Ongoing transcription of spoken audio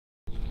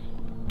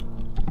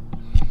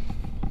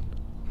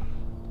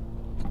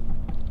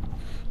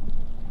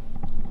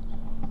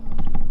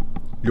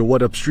Yo,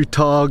 what up, street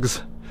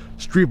togs,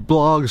 street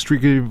blogs,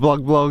 street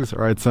blogs.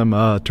 All right, some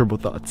turbo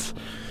thoughts.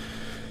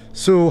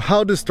 So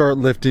how to start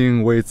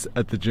lifting weights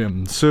at the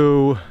gym.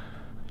 So,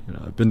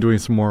 I've been doing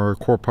some more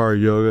core power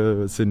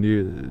yoga with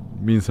Cindy,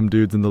 meeting some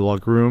dudes in the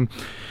locker room.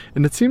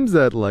 And it seems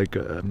that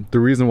the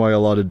reason why a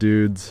lot of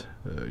dudes,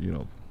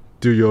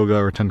 do yoga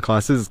or attend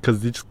classes is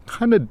because they just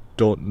kind of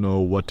don't know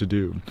what to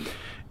do.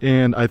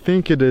 And I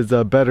think it is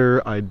a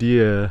better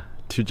idea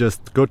to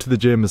just go to the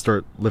gym and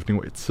start lifting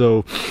weights.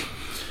 So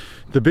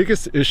the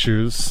biggest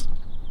issues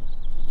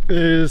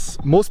is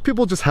most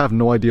people just have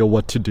no idea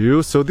what to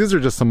do. So these are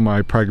just some of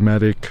my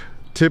pragmatic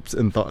tips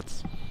and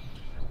thoughts.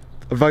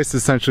 Advice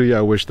essentially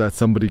I wish that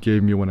somebody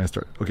gave me when I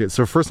started. Okay,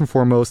 so first and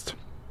foremost,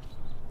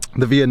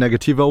 the Via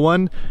Negativa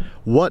one,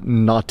 what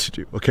not to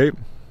do, okay?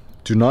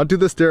 Do not do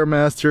the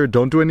Stairmaster,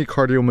 don't do any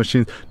cardio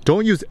machines,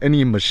 don't use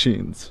any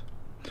machines.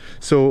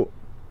 So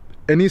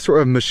any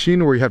sort of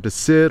machine where you have to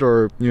sit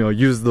or,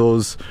 use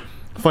those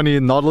funny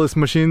Nautilus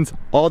machines,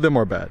 all of them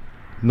are bad.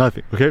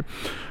 Nothing, okay?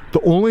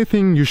 The only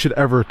thing you should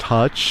ever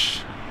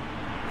touch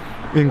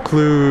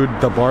include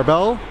the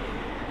barbell,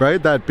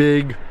 right? That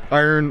big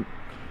iron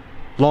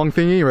long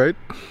thingy, right?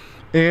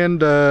 And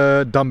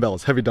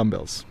dumbbells, heavy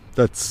dumbbells.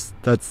 That's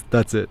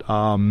it.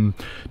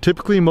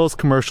 Typically most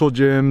commercial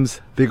gyms,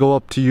 they go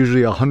up to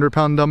usually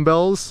 100-pound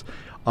dumbbells.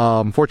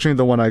 Fortunately,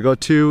 the one I go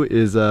to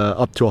is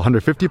up to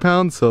 150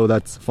 pounds, so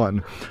that's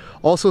fun.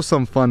 Also,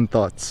 some fun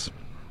thoughts.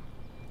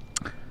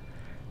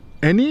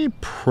 Any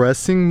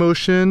pressing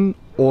motion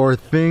or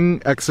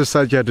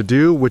exercise you had to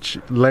do, which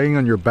laying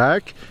on your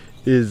back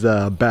is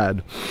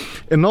bad.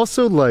 And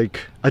also,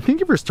 I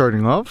think if you're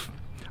starting off,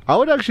 I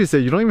would actually say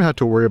you don't even have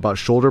to worry about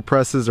shoulder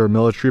presses or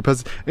military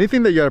presses.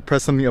 Anything that you gotta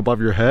press something above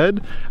your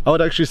head, I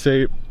would actually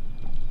say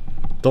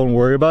don't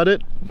worry about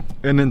it.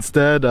 And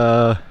instead,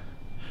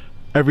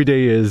 every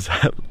day is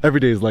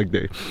leg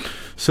day.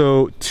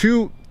 So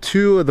two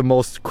of the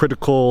most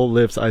critical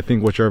lifts I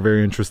think which are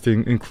very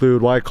interesting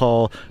include what I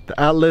call the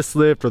Atlas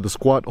lift or the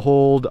squat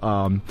hold,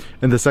 and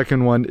the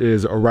second one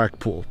is a rack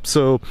pull.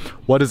 So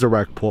what is a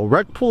rack pull?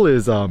 Rack pull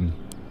is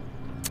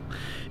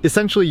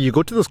essentially you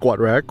go to the squat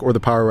rack or the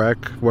power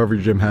rack, wherever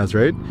your gym has,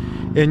 right?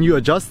 And you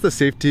adjust the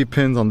safety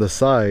pins on the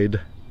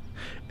side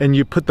and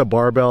you put the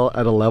barbell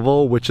at a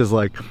level which is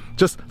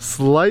just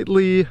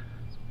slightly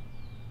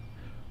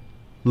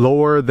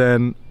lower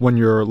than when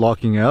you're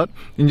locking out,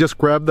 and just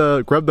grab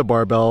the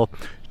barbell.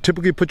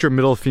 Typically put your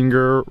middle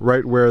finger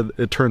right where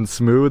it turns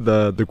smooth,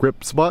 the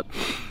grip spot,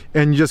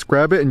 and you just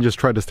grab it and just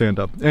try to stand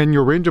up. And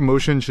your range of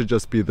motion should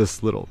just be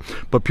this little.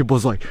 But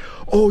people's like,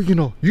 oh,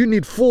 you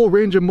need full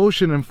range of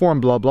motion and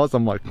form, blah blah. So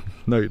I'm like,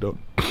 no, you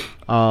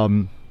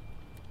don't.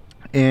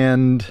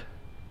 And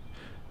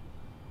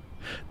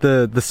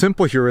the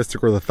simple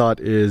heuristic or the thought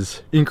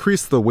is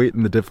increase the weight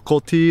and the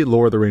difficulty,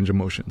 lower the range of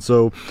motion.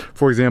 So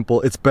for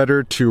example, it's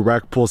better to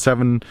rack pull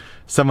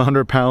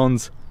 700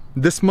 pounds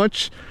this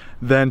much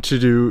than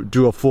to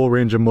do a full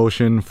range of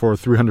motion for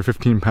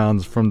 315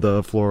 pounds from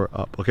the floor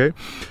up, okay?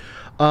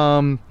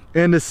 And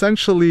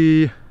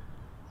essentially,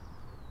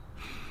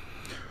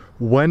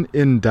 when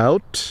in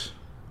doubt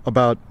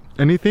about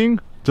anything,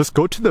 just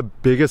go to the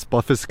biggest,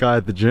 buffest guy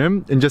at the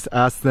gym and just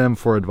ask them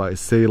for advice.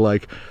 Say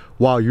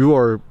wow, you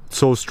are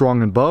so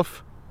strong and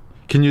buff,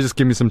 can you just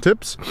give me some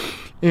tips?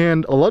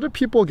 And a lot of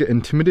people get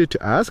intimidated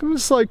to ask. I'm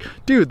just like,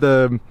 dude,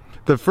 the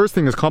first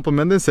thing is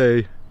compliment them,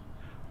 say,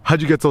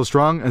 how'd you get so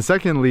strong? And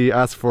secondly,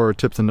 ask for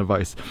tips and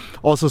advice.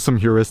 Also some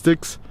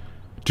heuristics.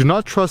 Do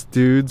not trust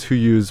dudes who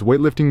use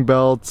weightlifting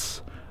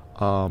belts,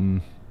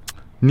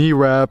 knee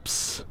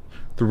reps,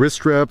 the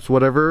wrist reps,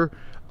 whatever.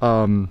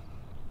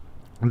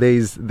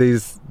 They's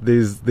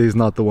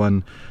not the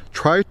one.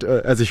 Try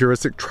to, as a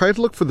heuristic, try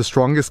to look for the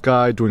strongest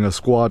guy doing a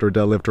squat or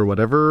deadlift or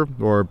whatever,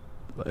 or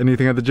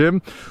anything at the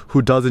gym,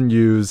 who doesn't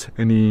use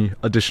any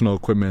additional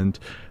equipment.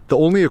 The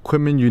only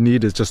equipment you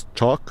need is just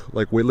chalk,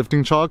 like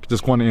weightlifting chalk.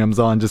 Just go on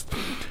Amazon.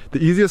 The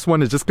easiest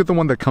one is just get the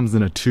one that comes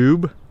in a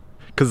tube,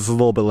 because it's a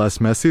little bit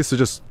less messy. So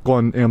just go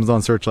on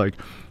Amazon, search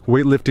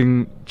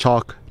weightlifting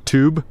chalk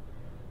tube,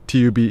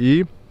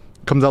 TUBE.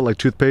 Comes out like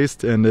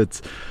toothpaste, and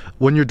it's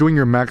when you're doing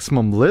your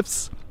maximum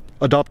lifts,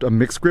 adopt a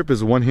mixed grip.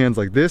 Is one hand's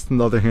like this and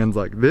the other hand's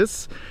like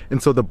this,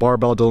 and so the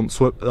barbell don't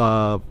fall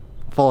out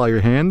of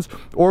your hands.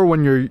 Or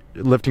when you're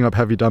lifting up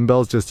heavy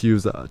dumbbells, just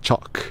use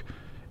chalk.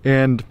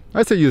 And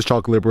I say use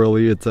chalk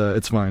liberally.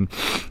 It's fine.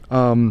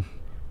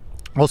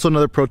 Also,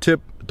 another pro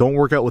tip: don't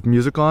work out with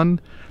music on,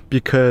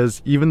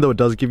 because even though it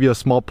does give you a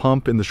small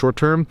pump in the short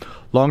term,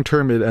 long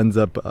term it ends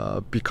up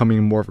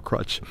becoming more of a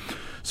crutch.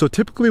 So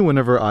typically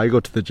whenever I go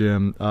to the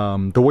gym,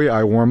 the way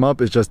I warm up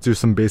is just do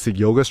some basic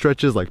yoga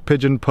stretches like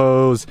pigeon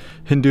pose,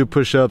 Hindu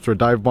push-ups or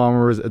dive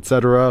bombers,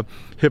 etc.,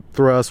 hip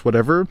thrusts,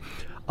 whatever.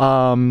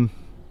 If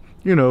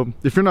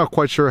you're not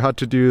quite sure how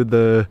to do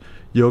the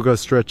yoga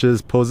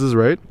stretches, poses,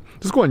 right?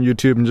 Just go on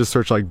YouTube and just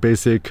search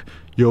basic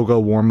yoga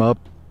warm up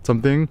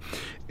something.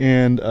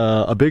 And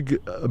a big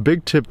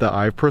tip that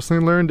I've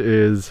personally learned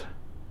is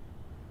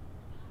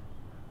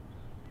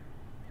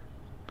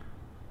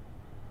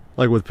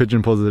like with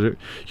pigeon poses,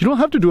 you don't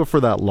have to do it for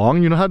that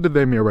long. You don't have to do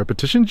a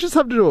repetition. You just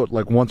have to do it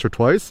like once or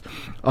twice.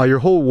 Your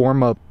whole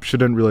warm-up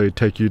shouldn't really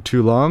take you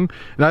too long.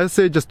 And I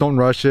say just don't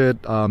rush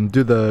it.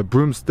 Do the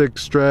broomstick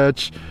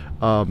stretch,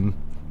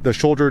 the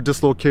shoulder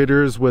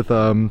dislocators with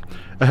a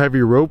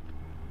heavy rope.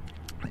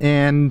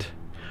 And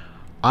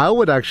I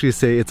would actually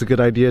say it's a good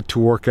idea to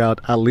work out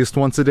at least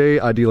once a day,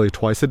 ideally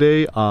twice a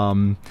day.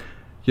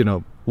 You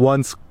know,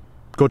 once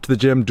go to the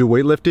gym, do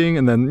weightlifting,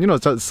 and then, you know,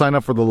 sign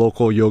up for the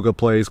local yoga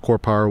place, Core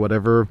Power,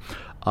 whatever,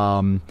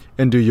 and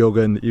do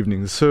yoga in the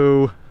evenings.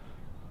 So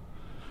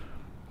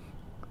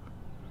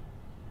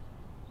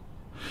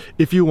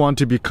if you want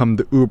to become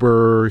the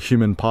uber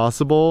human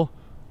possible,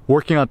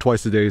 working out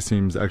twice a day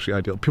seems actually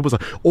ideal. People say,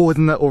 oh,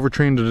 isn't that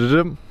overtrained?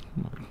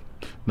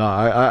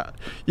 Nah,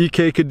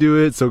 EK could do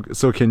it, so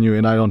can you.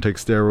 And I don't take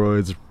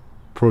steroids,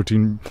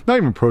 protein, not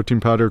even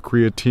protein powder,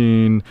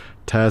 creatine,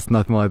 test,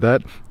 nothing like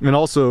that. And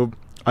also,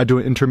 I do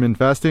intermittent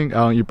fasting. I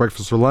don't eat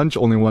breakfast or lunch,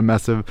 only one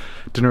massive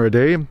dinner a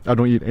day. I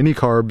don't eat any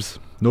carbs,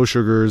 no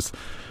sugars.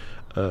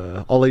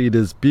 All I eat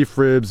is beef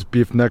ribs,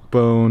 beef neck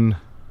bone,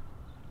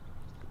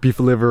 beef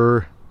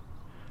liver,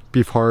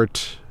 beef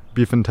heart,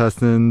 beef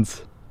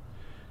intestines.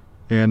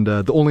 And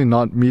the only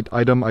non-meat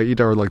item I eat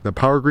are like the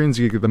power greens.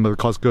 You get them at the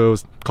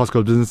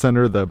Costco Business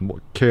Center, the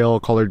kale,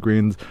 collard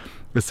greens,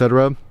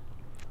 etc.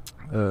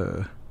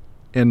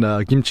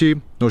 And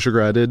kimchi, no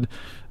sugar added.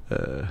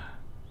 And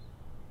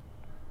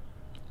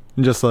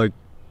just like,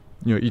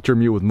 you know, eat your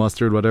meat with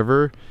mustard,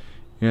 whatever.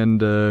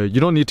 And you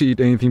don't need to eat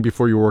anything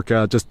before you work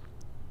out. Just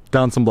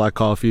down some black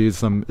coffee,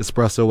 some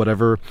espresso,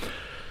 whatever.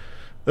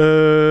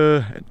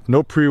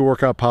 No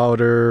pre-workout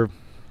powder.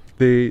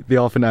 They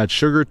often add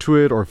sugar to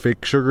it, or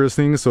fake sugars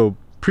things. So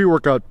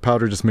pre-workout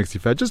powder just makes you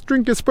fat. Just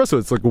drink espresso.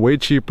 It's like way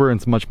cheaper and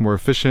it's much more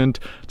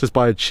efficient. Just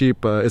buy a cheap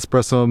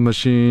espresso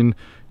machine.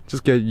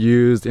 Just get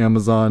used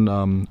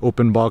Amazon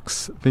open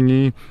box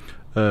thingy.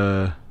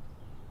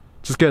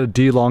 Just get a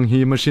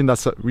DeLonghi machine.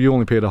 We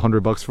only paid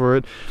 $100 for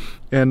it.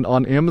 And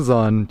on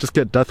Amazon, just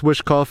get Death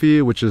Wish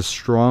coffee, which is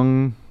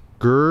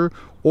stronger.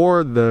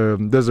 Or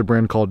there's a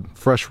brand called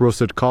Fresh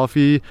Roasted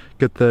Coffee.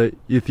 Get the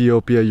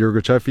Ethiopia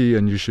Yirgacheffe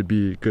and you should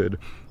be good.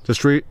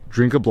 Just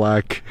drink a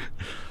black.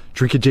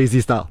 Drink it Jay-Z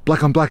style.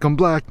 Black on black on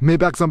black.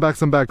 Maybachs on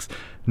backs on backs.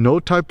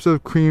 No types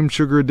of cream,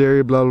 sugar,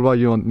 dairy, blah, blah, blah.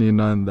 You don't need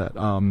none of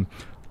that.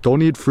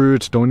 Don't eat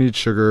fruit. Don't eat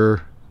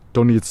sugar.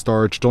 Don't eat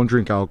starch. Don't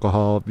drink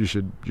alcohol. You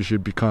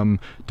should become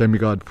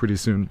demigod pretty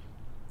soon.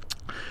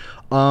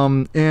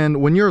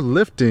 And when you're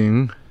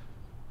lifting,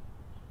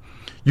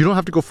 you don't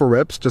have to go for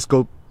reps. Just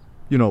go,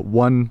 you know,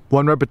 one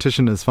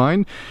repetition is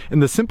fine.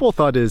 And the simple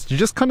thought is you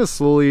just kind of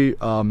slowly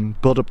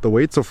build up the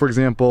weight. So for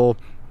example,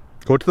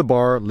 go to the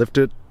bar, lift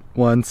it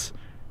once,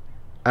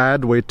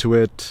 add weight to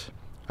it,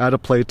 add a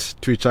plate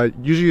to each side.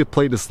 Usually a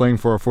plate is slang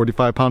for a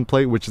 45-pound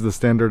plate, which is the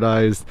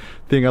standardized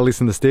thing, at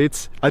least in the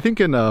States. I think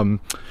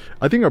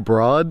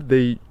abroad,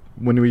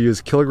 when we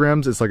use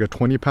kilograms, it's like a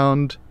 20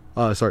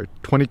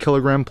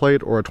 kilogram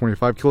plate or a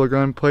 25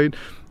 kilogram plate.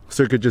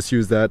 So you could just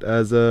use that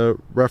as a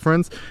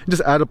reference.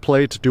 Just add a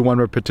plate, do one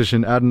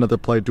repetition, add another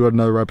plate, do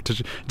another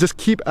repetition. Just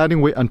keep adding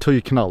weight until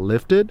you cannot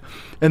lift it,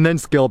 and then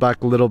scale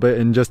back a little bit.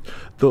 And just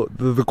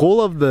the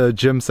goal of the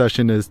gym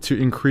session is to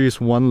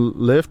increase one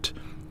lift,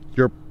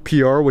 your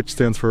PR, which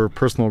stands for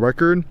personal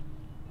record.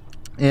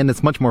 And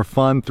it's much more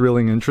fun,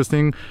 thrilling,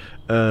 interesting.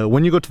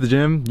 When you go to the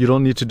gym, you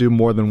don't need to do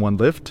more than one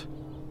lift.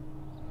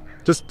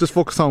 Just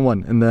focus on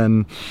one. And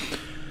then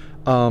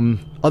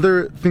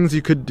other things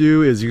you could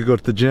do is you could go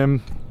to the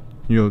gym.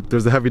 You know,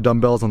 there's the heavy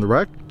dumbbells on the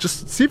rack.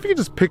 Just see if you can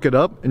just pick it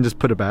up and just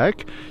put it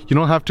back. You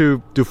don't have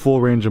to do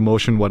full range of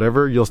motion,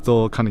 whatever. You'll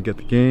still kind of get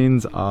the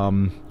gains.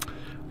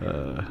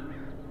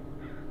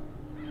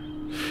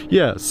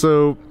 Yeah,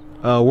 so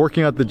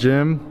working at the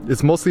gym,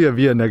 it's mostly a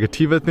via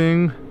negativa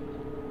thing.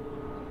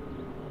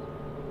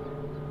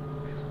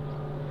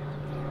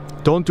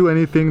 Don't do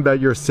anything that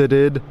you're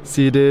seated,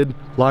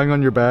 lying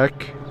on your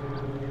back,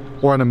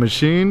 or on a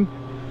machine,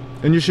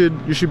 and you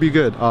should be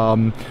good.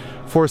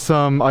 For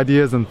some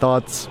ideas and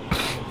thoughts,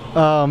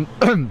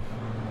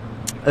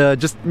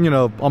 just, you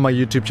know, on my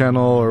YouTube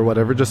channel or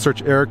whatever, just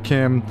search Eric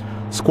Kim,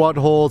 squat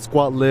hold,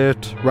 squat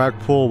lift, rack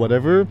pull,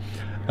 whatever.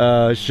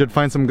 You should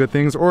find some good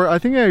things. Or I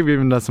think I've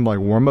even done some like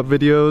warm-up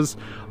videos.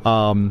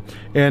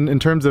 And in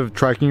terms of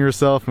tracking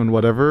yourself and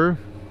whatever,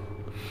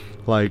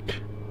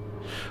 like,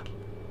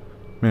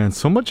 man,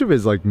 so much of it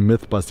is like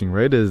myth busting,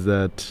 right? Is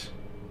that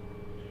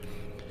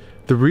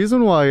the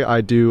reason why I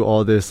do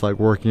all this like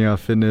working out,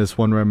 fitness,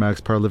 1 rep max,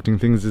 powerlifting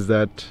things is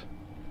that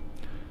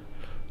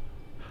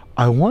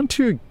I want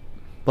to,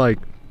 like,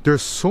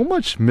 there's so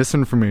much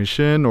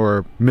misinformation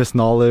or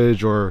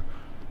misknowledge or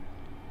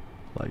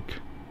like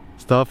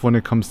stuff when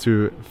it comes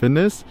to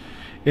fitness,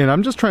 and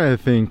I'm just trying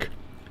to think,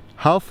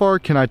 how far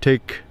can I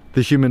take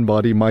the human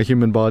body, my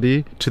human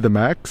body, to the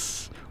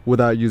max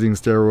without using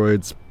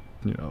steroids,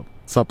 you know,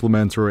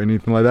 supplements or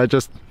anything like that.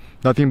 Just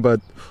nothing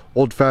but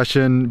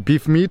old-fashioned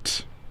beef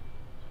meat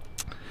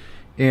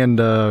and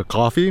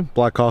coffee,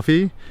 black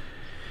coffee.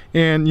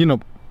 And, you know,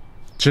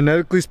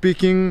 genetically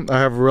speaking, I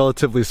have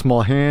relatively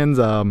small hands.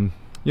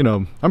 You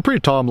know, I'm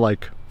pretty tall. I'm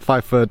like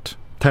 5 foot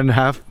 10 and a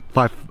half,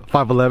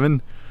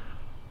 5'11",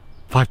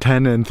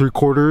 5'10" and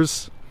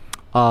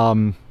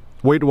 3/4.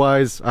 Weight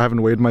wise, I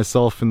haven't weighed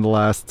myself in the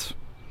last,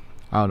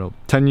 I don't know,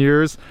 10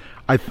 years.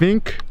 I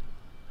think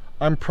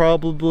I'm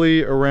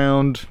probably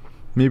around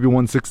maybe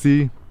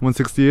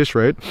 160-ish,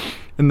 right?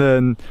 And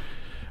then,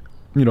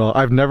 you know,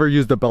 I've never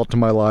used a belt in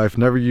my life,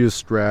 never used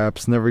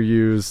straps, never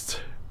used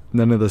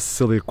none of the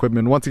silly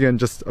equipment. Once again,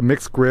 just a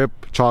mixed grip.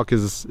 Chalk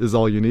is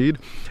all you need.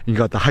 And you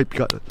got the hype, you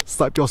got to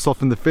slap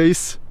yourself in the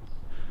face.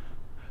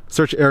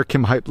 Search Eric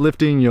Kim hype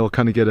lifting, you'll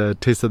kind of get a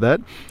taste of that.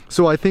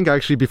 So I think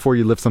actually before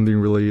you lift something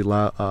really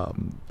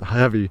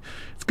heavy,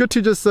 it's good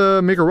to just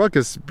make a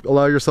ruckus,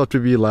 allow yourself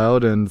to be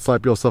loud and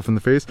slap yourself in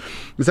the face.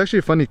 It's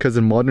actually funny because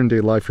in modern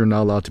day life you're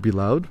not allowed to be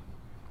loud,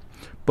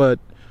 but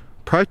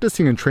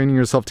practicing and training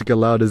yourself to get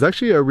loud is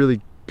actually a really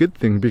good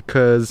thing,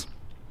 because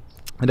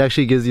it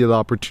actually gives you the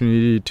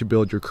opportunity to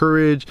build your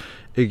courage.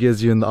 It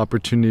gives you the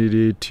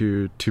opportunity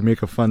to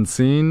make a fun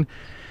scene.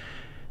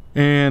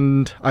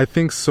 And I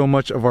think so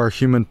much of our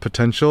human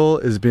potential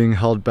is being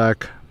held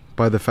back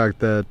by the fact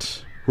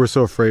that we're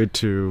so afraid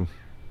to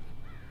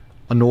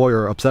annoy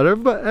or upset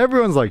everybody.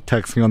 Everyone's like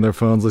texting on their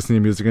phones, listening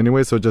to music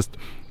anyway, so just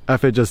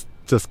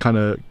kind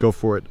of go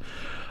for it.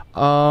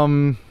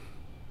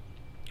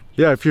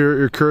 Yeah, if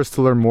you're curious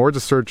to learn more,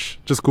 just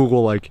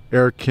Google like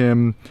Eric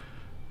Kim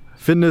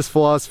fitness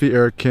philosophy,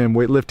 Eric Kim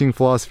weightlifting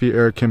philosophy,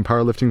 Eric Kim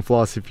powerlifting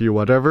philosophy,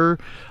 whatever.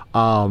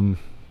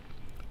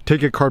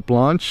 Take it carte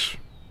blanche.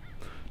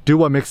 Do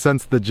what makes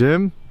sense at the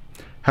gym,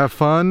 have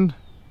fun,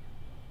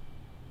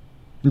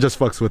 and just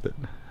fucks with it.